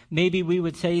 Maybe we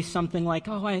would say something like,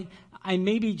 I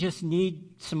maybe just need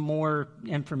some more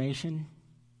information.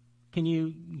 Can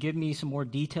you give me some more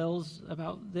details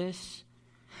about this?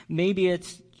 Maybe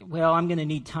it's, well, I'm going to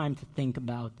need time to think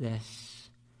about this.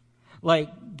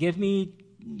 Like, give me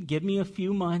a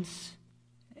few months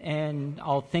and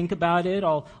I'll think about it.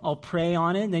 I'll pray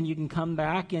on it, and then you can come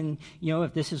back and,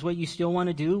 if this is what you still want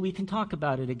to do, we can talk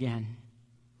about it again.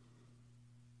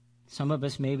 Some of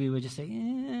us maybe would just say, I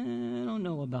don't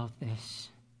know about this.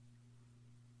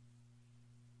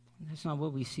 That's not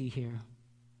what we see here.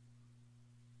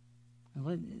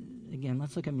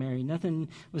 Let's look at Mary. Nothing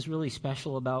was really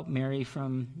special about Mary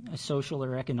from a social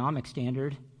or economic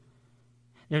standard.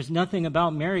 There's nothing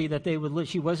about Mary that they would look.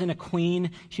 She wasn't a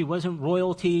queen. She wasn't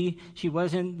royalty. She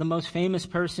wasn't the most famous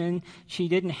person. She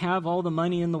didn't have all the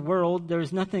money in the world.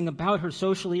 There's nothing about her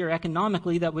socially or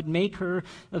economically that would make her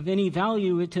of any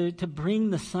value to bring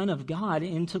the Son of God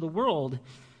into the world.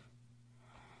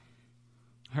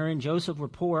 Her and Joseph were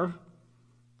poor.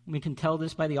 We can tell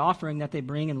this by the offering that they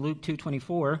bring in Luke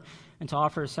 2:24, and to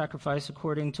offer a sacrifice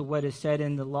according to what is said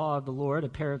in the law of the Lord, a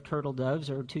pair of turtle doves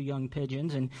or 2 young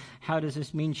pigeons. And how does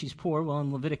this mean she's poor? Well,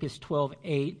 in Leviticus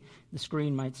 12:8, the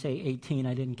screen might say 18.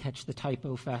 I didn't catch the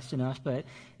typo fast enough, but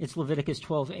it's Leviticus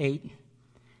 12:8.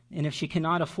 And if she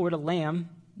cannot afford a lamb,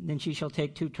 then she shall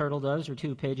take 2 turtle doves or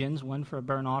 2 pigeons, one for a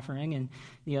burnt offering and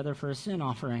the other for a sin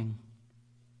offering.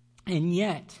 And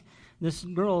yet, this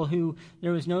girl who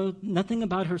there was nothing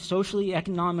about her socially,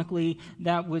 economically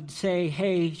that would say,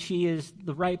 hey, she is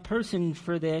the right person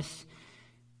for this,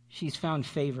 she's found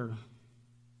favor.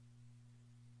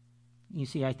 You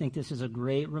see, I think this is a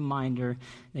great reminder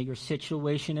that your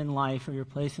situation in life or your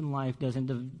place in life doesn't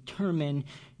determine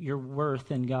your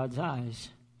worth in God's eyes.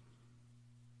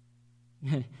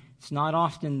 It's not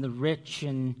often the rich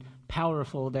and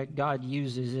powerful that God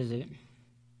uses, is it?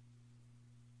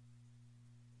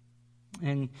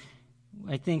 And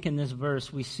I think in this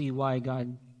verse we see why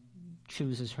God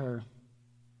chooses her.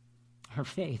 Her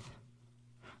faith.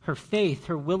 Her faith,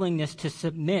 her willingness to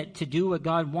submit, to do what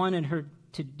God wanted her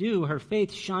to do. Her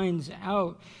faith shines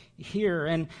out here.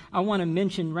 And I want to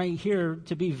mention right here,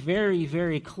 to be very,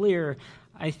 very clear,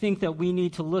 I think that we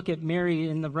need to look at Mary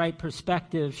in the right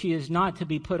perspective. She is not to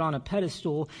be put on a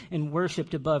pedestal and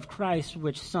worshipped above Christ,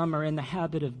 which some are in the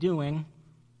habit of doing.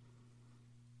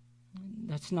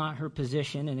 That's not her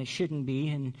position, and it shouldn't be,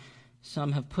 and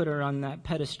some have put her on that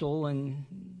pedestal, and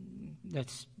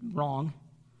that's wrong.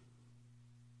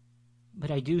 But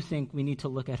I do think we need to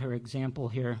look at her example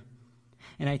here,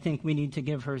 and I think we need to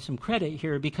give her some credit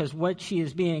here, because what she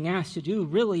is being asked to do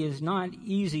really is not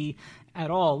easy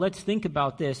at all. Let's think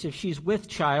about this. If she's with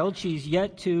child, she's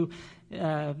yet to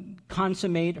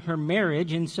consummate her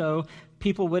marriage, and so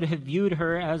people would have viewed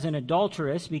her as an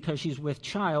adulteress because she's with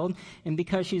child, and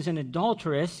because she's an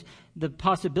adulteress, the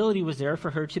possibility was there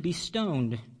for her to be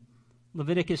stoned.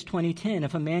 Leviticus 20:10,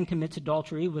 if a man commits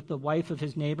adultery with the wife of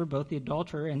his neighbor, both the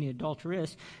adulterer and the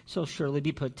adulteress shall surely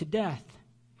be put to death.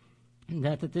 And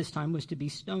that at this time was to be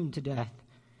stoned to death.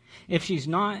 If she's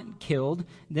not killed,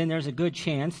 then there's a good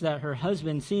chance that her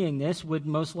husband, seeing this, would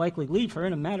most likely leave her.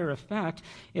 And a matter of fact,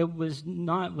 it was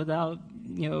not without,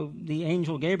 the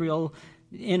angel Gabriel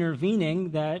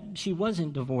intervening that she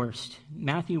wasn't divorced.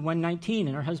 Matthew 1:19,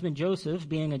 and her husband Joseph,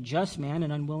 being a just man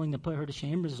and unwilling to put her to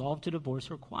shame, resolved to divorce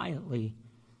her quietly.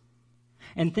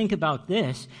 And think about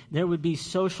this. There would be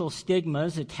social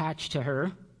stigmas attached to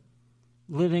her.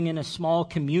 Living in a small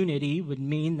community would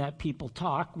mean that people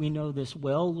talk. We know this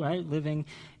well, right? Living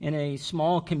in a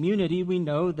small community, we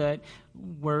know that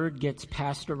word gets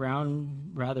passed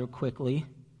around rather quickly.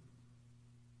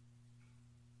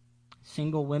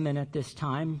 Single women at this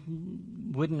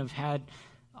time wouldn't have had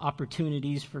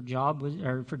opportunities for jobs,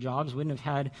 wouldn't have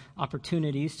had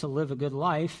opportunities to live a good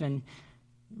life, and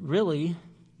really,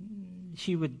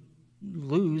 she would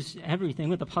lose everything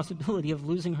with the possibility of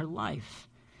losing her life.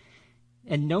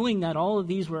 And knowing that all of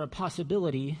these were a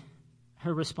possibility,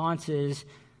 her response is,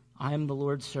 I am the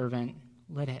Lord's servant.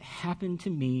 Let it happen to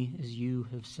me as you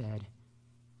have said.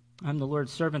 I'm the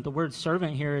Lord's servant. The word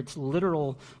servant here, its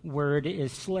literal word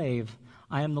is slave.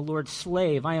 I am the Lord's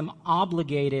slave. I am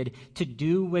obligated to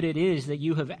do what it is that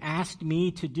you have asked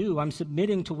me to do. I'm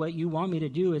submitting to what you want me to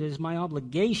do. It is my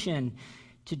obligation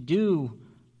to do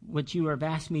what you have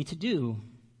asked me to do.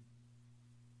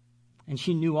 And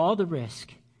she knew all the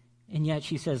risk. And yet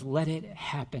she says, let it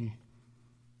happen.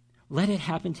 Let it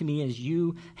happen to me as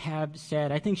you have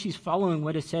said. I think she's following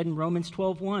what is said in Romans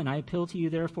 12:1. I appeal to you,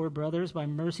 therefore, brothers, by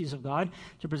mercies of God,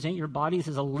 to present your bodies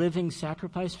as a living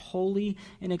sacrifice, holy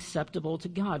and acceptable to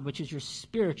God, which is your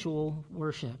spiritual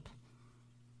worship.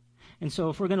 And so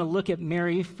if we're going to look at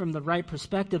Mary from the right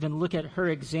perspective and look at her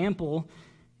example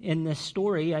in this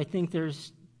story, I think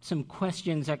there's some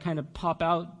questions that kind of pop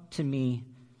out to me.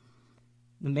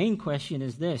 The main question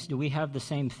is this: do we have the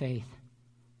same faith?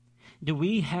 Do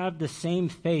we have the same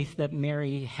faith that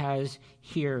Mary has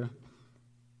here?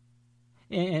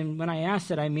 And when I ask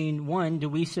that, I mean, one, do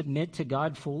we submit to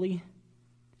God fully?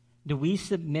 Do we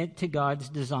submit to God's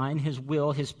design, His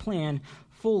will, His plan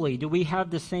fully? Do we have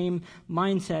the same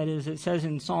mindset as it says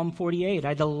in Psalm 48?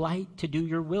 I delight to do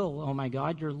your will, oh my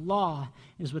God. Your law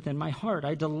is within my heart.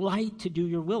 I delight to do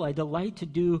your will. I delight to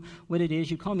do what it is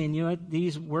you call me. And you know,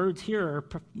 these words here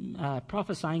are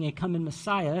prophesying a coming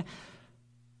Messiah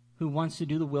who wants to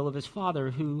do the will of his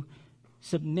Father, who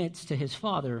submits to his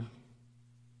Father.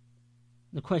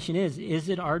 The question is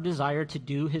it our desire to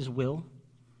do his will?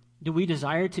 Do we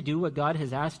desire to do what God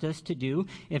has asked us to do?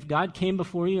 If God came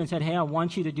before you and said, hey, I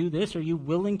want you to do this, are you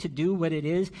willing to do what it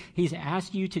is he's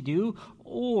asked you to do?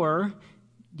 Or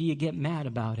do you get mad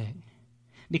about it?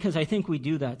 Because I think we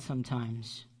do that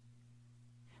sometimes.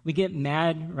 We get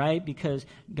mad, right? Because,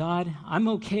 God, I'm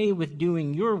okay with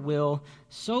doing your will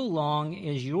so long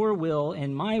as your will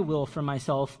and my will for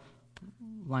myself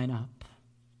line up.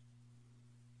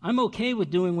 I'm okay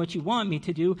with doing what you want me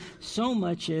to do so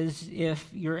much as if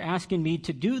you're asking me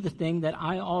to do the thing that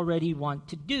I already want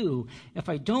to do. If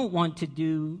I don't want to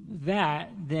do that,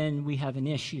 then we have an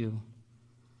issue.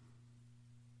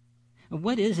 And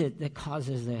what is it that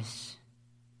causes this?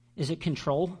 Is it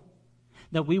control?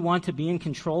 That we want to be in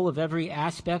control of every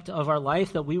aspect of our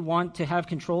life? That we want to have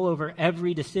control over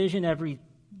every decision,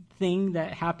 everything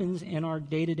that happens in our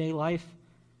day-to-day life?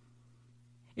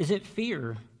 Is it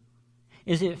fear?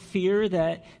 Is it fear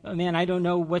that, oh man, I don't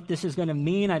know what this is going to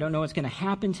mean. I don't know what's going to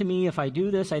happen to me if I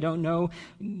do this. I don't know,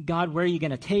 God, where are you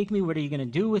going to take me? What are you going to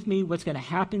do with me? What's going to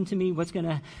happen to me? What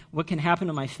can happen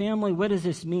to my family? What does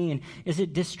this mean? Is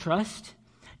it distrust?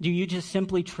 Do you just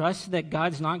simply trust that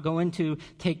God's not going to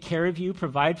take care of you,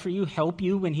 provide for you, help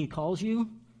you when he calls you?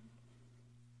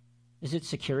 Is it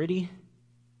security?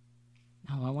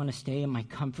 No, I want to stay in my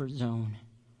comfort zone,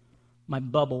 my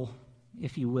bubble,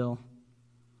 if you will.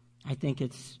 I think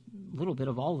it's a little bit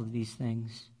of all of these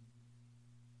things.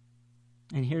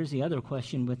 And here's the other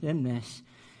question within this.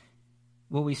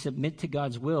 Will we submit to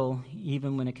God's will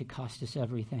even when it could cost us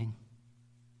everything?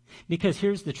 Because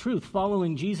here's the truth.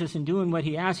 Following Jesus and doing what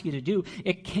he asks you to do,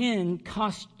 it can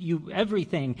cost you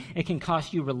everything. It can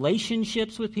cost you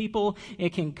relationships with people.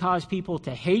 It can cause people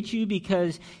to hate you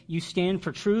because you stand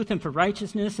for truth and for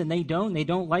righteousness and they don't. They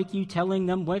don't like you telling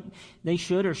them what they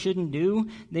should or shouldn't do.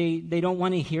 They don't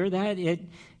want to hear that.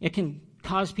 It can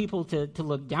cause people to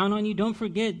look down on you. Don't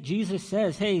forget, Jesus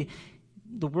says, hey,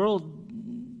 the world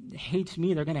hates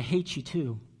me. They're going to hate you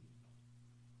too.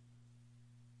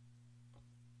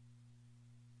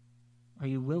 Are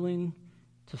you willing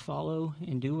to follow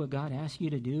and do what God asks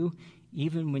you to do,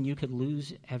 even when you could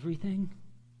lose everything?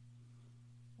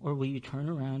 Or will you turn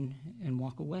around and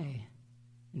walk away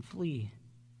and flee?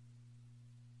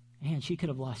 Man, she could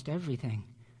have lost everything.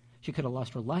 She could have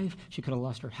lost her life. She could have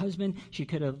lost her husband. She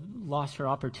could have lost her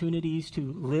opportunities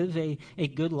to live a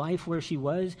good life where she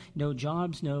was. No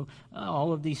jobs, no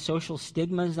all of these social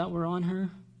stigmas that were on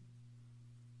her.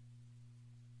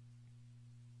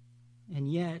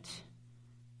 And yet,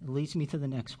 it leads me to the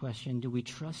next question. Do we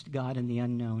trust God in the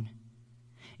unknown?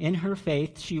 In her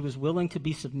faith, she was willing to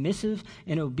be submissive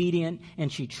and obedient,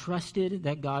 and she trusted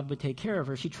that God would take care of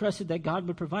her. She trusted that God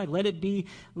would provide.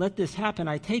 Let this happen.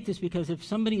 I take this because if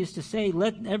somebody is to say,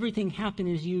 let everything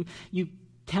happen as you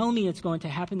tell me it's going to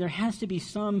happen, there has to be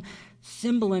some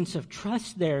semblance of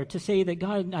trust there to say that,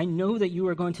 God, I know that you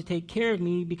are going to take care of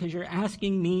me because you're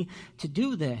asking me to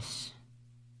do this.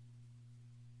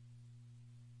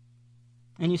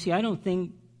 And you see, I don't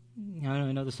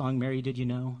know the song, Mary, Did You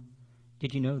Know?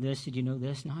 Did you know this? Did you know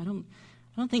this? No, I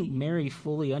don't think Mary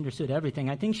fully understood everything.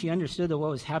 I think she understood that what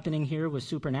was happening here was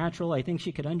supernatural. I think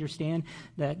she could understand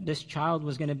that this child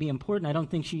was going to be important. I don't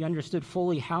think she understood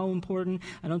fully how important.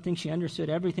 I don't think she understood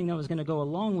everything that was going to go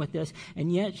along with this.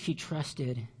 And yet she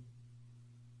trusted.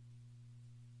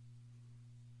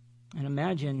 And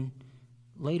imagine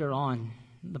later on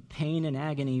the pain and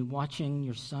agony watching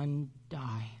your son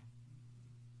die.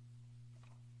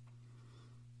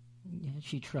 Yeah,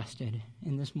 she trusted.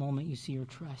 In this moment, you see her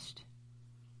trust.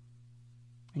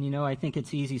 And I think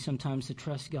it's easy sometimes to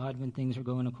trust God when things are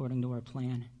going according to our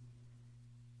plan.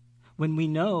 When we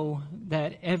know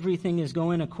that everything is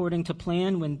going according to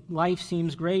plan, when life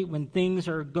seems great, when things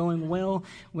are going well,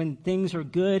 when things are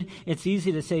good, it's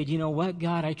easy to say, do you know what,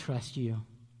 God, I trust you.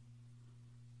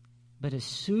 But as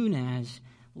soon as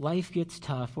life gets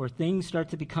tough or things start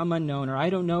to become unknown or I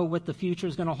don't know what the future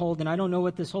is going to hold and I don't know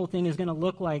what this whole thing is going to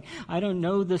look like. I don't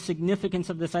know the significance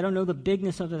of this. I don't know the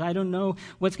bigness of it. I don't know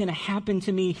what's going to happen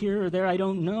to me here or there. I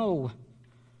don't know.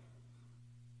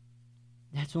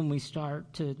 That's when we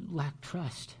start to lack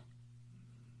trust.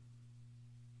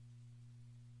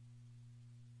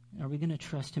 Are we going to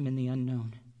trust him in the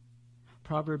unknown?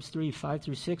 Proverbs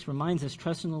 3:5-6 reminds us,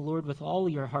 trust in the Lord with all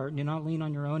your heart, and do not lean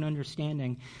on your own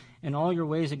understanding. In all your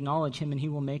ways acknowledge him, and he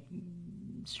will make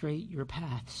straight your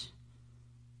paths.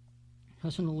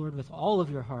 Trust in the Lord with all of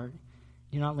your heart.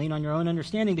 Do not lean on your own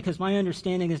understanding, because my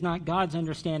understanding is not God's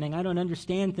understanding. I don't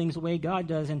understand things the way God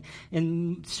does. And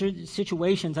in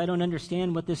situations, I don't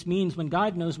understand what this means when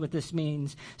God knows what this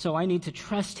means. So I need to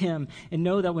trust him and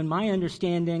know that when my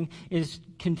understanding is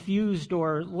confused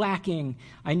or lacking,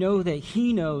 I know that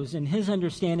he knows and his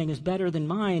understanding is better than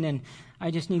mine, and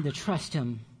I just need to trust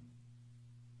him.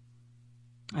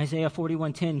 Isaiah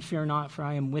 41:10, fear not, for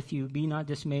I am with you. Be not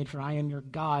dismayed, for I am your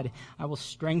God. I will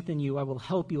strengthen you. I will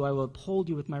help you. I will uphold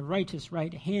you with my righteous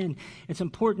right hand. It's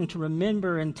important to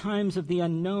remember in times of the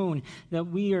unknown that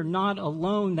we are not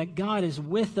alone, that God is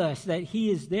with us, that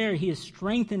he is there. He is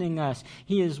strengthening us.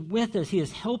 He is with us. He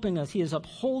is helping us. He is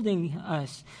upholding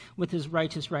us with his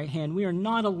righteous right hand. We are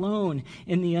not alone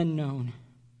in the unknown.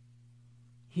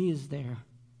 He is there.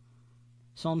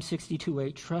 Psalm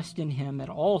 62:8, trust in him at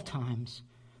all times.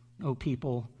 O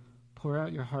people, pour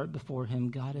out your heart before him.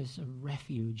 God is a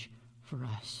refuge for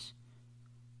us.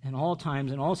 In all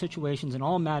times, in all situations, in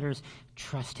all matters,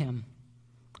 trust him.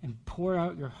 And pour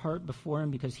out your heart before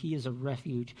him, because he is a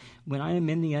refuge. When I am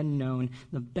in the unknown,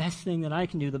 the best thing that I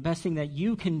can do, the best thing that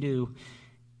you can do,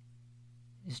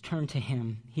 is turn to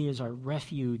him. He is our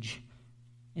refuge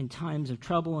in times of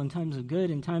trouble, in times of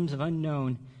good, in times of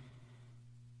unknown.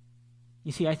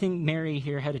 You see, I think Mary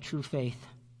here had a true faith.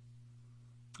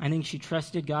 I think she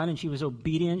trusted God and she was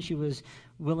obedient. She was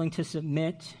willing to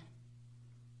submit,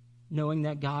 knowing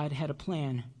that God had a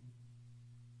plan.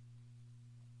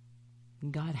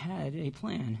 And God had a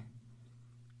plan.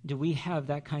 Do we have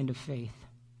that kind of faith?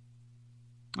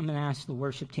 I'm going to ask the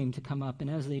worship team to come up, and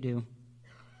as they do,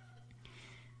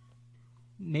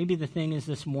 maybe the thing is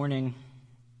this morning,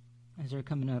 as they're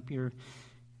coming up,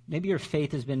 maybe your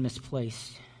faith has been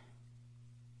misplaced.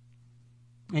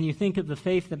 And you think of the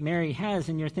faith that Mary has,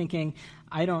 and you're thinking,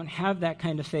 I don't have that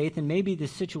kind of faith. And maybe the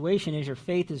situation is your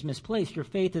faith is misplaced. Your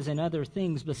faith is in other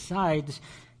things besides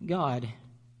God.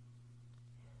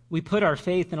 We put our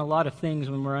faith in a lot of things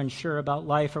when we're unsure about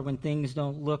life, or when things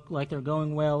don't look like they're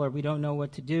going well, or we don't know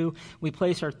what to do. We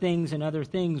place our things in other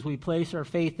things. We place our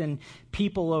faith in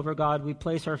people over God. We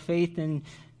place our faith in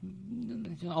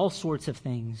all sorts of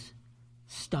things.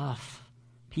 Stuff,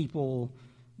 people,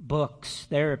 books,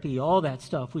 therapy, all that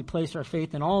stuff. We place our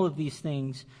faith in all of these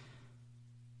things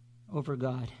over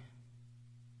God.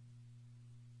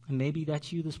 And maybe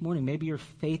that's you this morning. Maybe your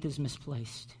faith is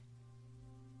misplaced.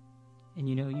 And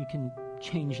you know, you can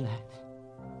change that.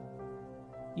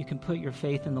 You can put your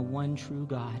faith in the one true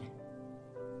God.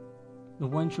 The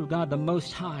one true God, the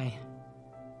Most High.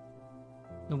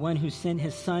 The one who sent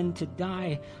his Son to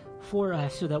die for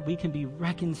us so that we can be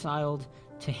reconciled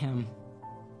to him.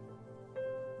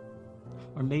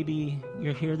 Or maybe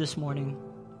you're here this morning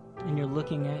and you're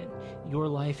looking at your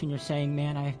life and you're saying,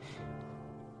 man,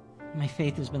 my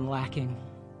faith has been lacking.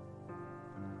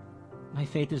 My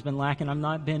faith has been lacking. I've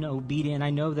not been obedient. I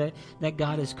know that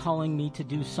God is calling me to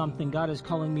do something. God is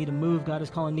calling me to move. God is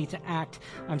calling me to act.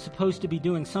 I'm supposed to be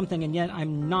doing something, and yet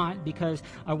I'm not, because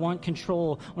I want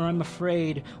control, or I'm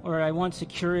afraid, or I want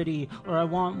security, or I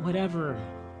want whatever.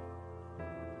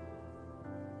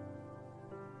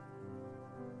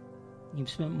 You've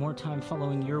spent more time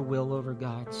following your will over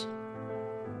God's.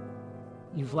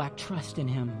 You've lacked trust in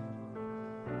him.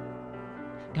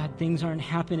 God, things aren't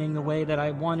happening the way that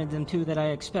I wanted them to, that I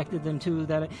expected them to,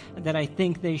 that I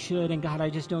think they should. And God, I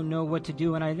just don't know what to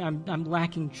do. And I'm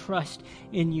lacking trust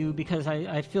in you, because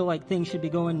I feel like things should be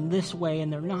going this way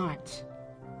and they're not.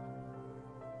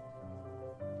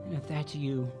 And if that's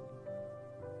you,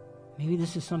 maybe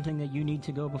this is something that you need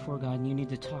to go before God and you need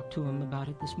to talk to him about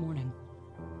it this morning.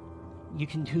 You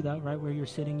can do that right where you're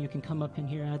sitting. You can come up in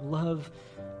here. I'd love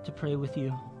to pray with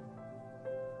you.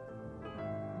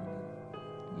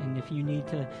 And if you need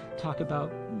to talk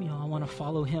about, I want to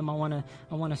follow him, I want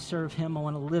to serve him, I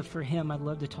want to live for him, I'd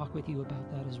love to talk with you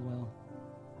about that as well.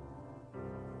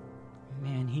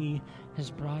 Man, he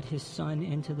has brought his Son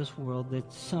into this world, the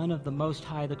Son of the Most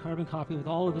High, the carbon copy with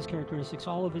all of his characteristics,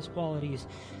 all of his qualities.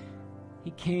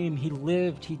 He came, he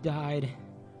lived, he died.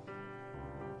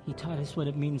 He taught us what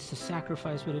it means to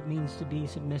sacrifice, what it means to be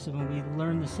submissive. And we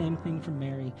learned the same thing from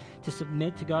Mary, to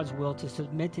submit to God's will, to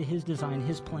submit to his design,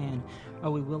 his plan.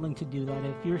 Are we willing to do that?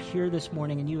 If you're here this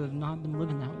morning and you have not been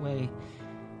living that way,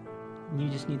 and you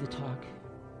just need to talk,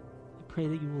 I pray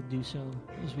that you will do so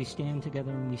as we stand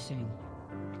together and we sing.